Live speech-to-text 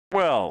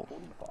Well,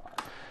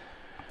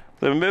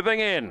 they're moving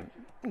in.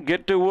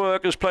 Get to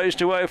Work is placed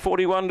to a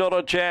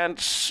 $41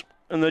 chance.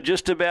 And they're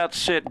just about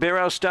set.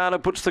 Barrow Starter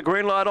puts the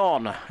green light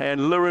on.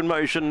 And Lure in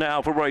motion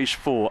now for race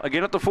 4.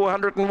 Again at the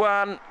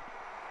 401.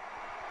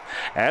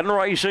 And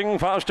racing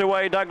fast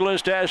away.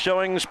 Douglas Dash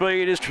showing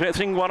speed is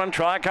Thing One, and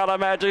Tricolour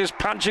Magic is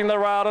punching the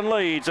round and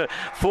leads.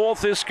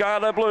 Fourth is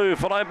Skylar Blue,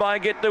 followed by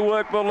Get to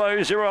Work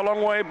below 0, a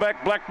long way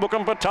back. Black Book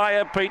and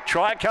Pattaya Pete.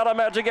 Tricolour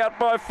Magic out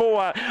by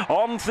 4.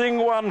 On Thing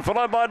One,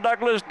 followed by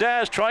Douglas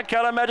Dash.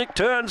 Tricolour Magic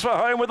turns for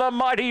home with a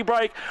mighty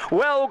break.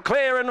 Well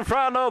clear in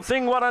front of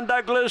Thing One and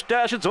Douglas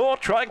Dash. It's all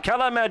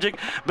Tricolour Magic.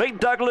 Beat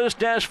Douglas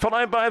Dash,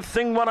 followed by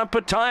Thing One and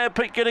Pattaya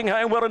Pete getting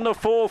home well in the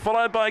 4th,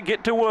 followed by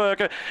Get to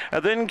Work.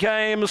 And then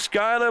came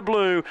Skylar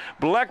Blue,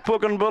 Black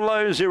Book and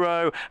below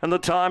 0, and the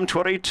time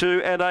 22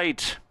 and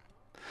 8.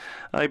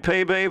 A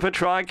PB for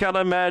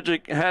Tricolour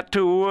Magic, had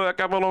to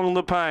work up along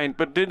the paint,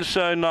 but did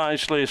so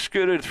nicely,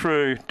 scooted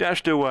through,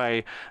 dashed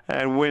away,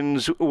 and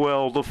wins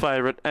well the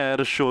favourite at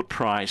a short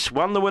price.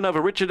 Won the winner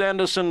for Richard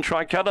Anderson,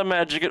 Tricolour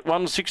Magic at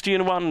 160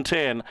 and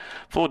 110,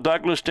 for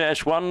Douglas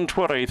Dash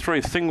 120,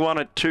 through Thing One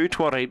at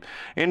 220.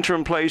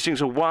 Interim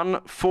placings are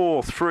 1,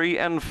 4, 3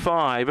 and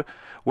 5.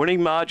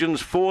 Winning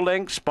margins 4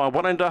 lengths by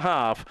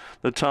 1.5.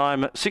 The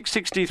time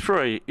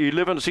 6:63,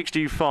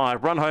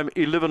 11:65. Run home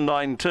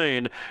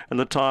 11:19, and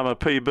the time a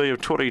PB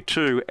of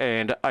 22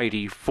 and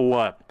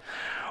 84.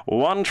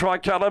 One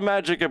Tricolour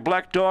Magic, a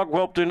black dog,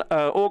 whelped in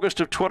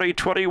August of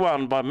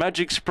 2021 by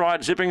Magic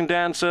Sprite, Zipping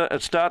Dancer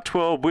at start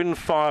 12, win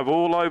 5,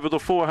 all over the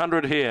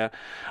 400 here.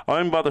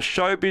 Owned by the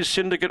Showbiz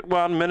Syndicate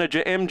 1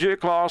 manager M.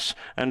 Class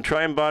and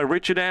trained by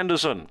Richard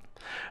Anderson.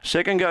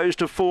 Second goes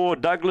to 4,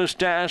 Douglas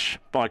Dash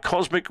by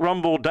Cosmic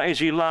Rumble,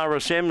 Daisy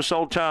Laris, M.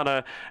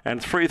 Sultana,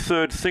 and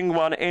 3/3 Thing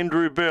One,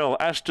 Andrew Bell,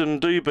 Aston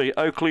Doobie,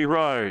 Oakley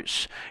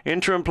Rose.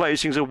 Interim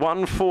placings are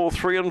 1, 4,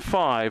 3 and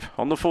 5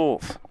 on the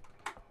 4th.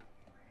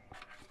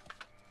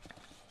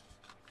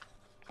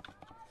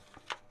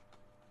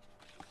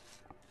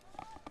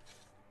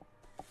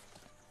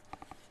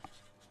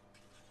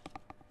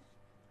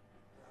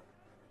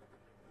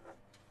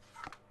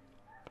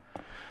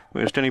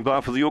 We're standing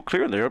by for the all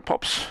clear, and there it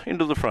pops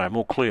into the frame,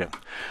 all clear.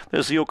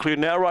 There's the all clear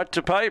now, right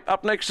to pay.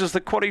 Up next is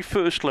the quaddie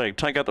first leg.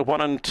 Take out the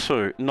 1 and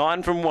 2.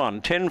 9 from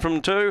 1, 10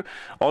 from 2.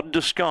 Odd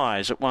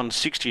Disguise at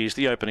 160 is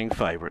the opening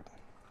favourite.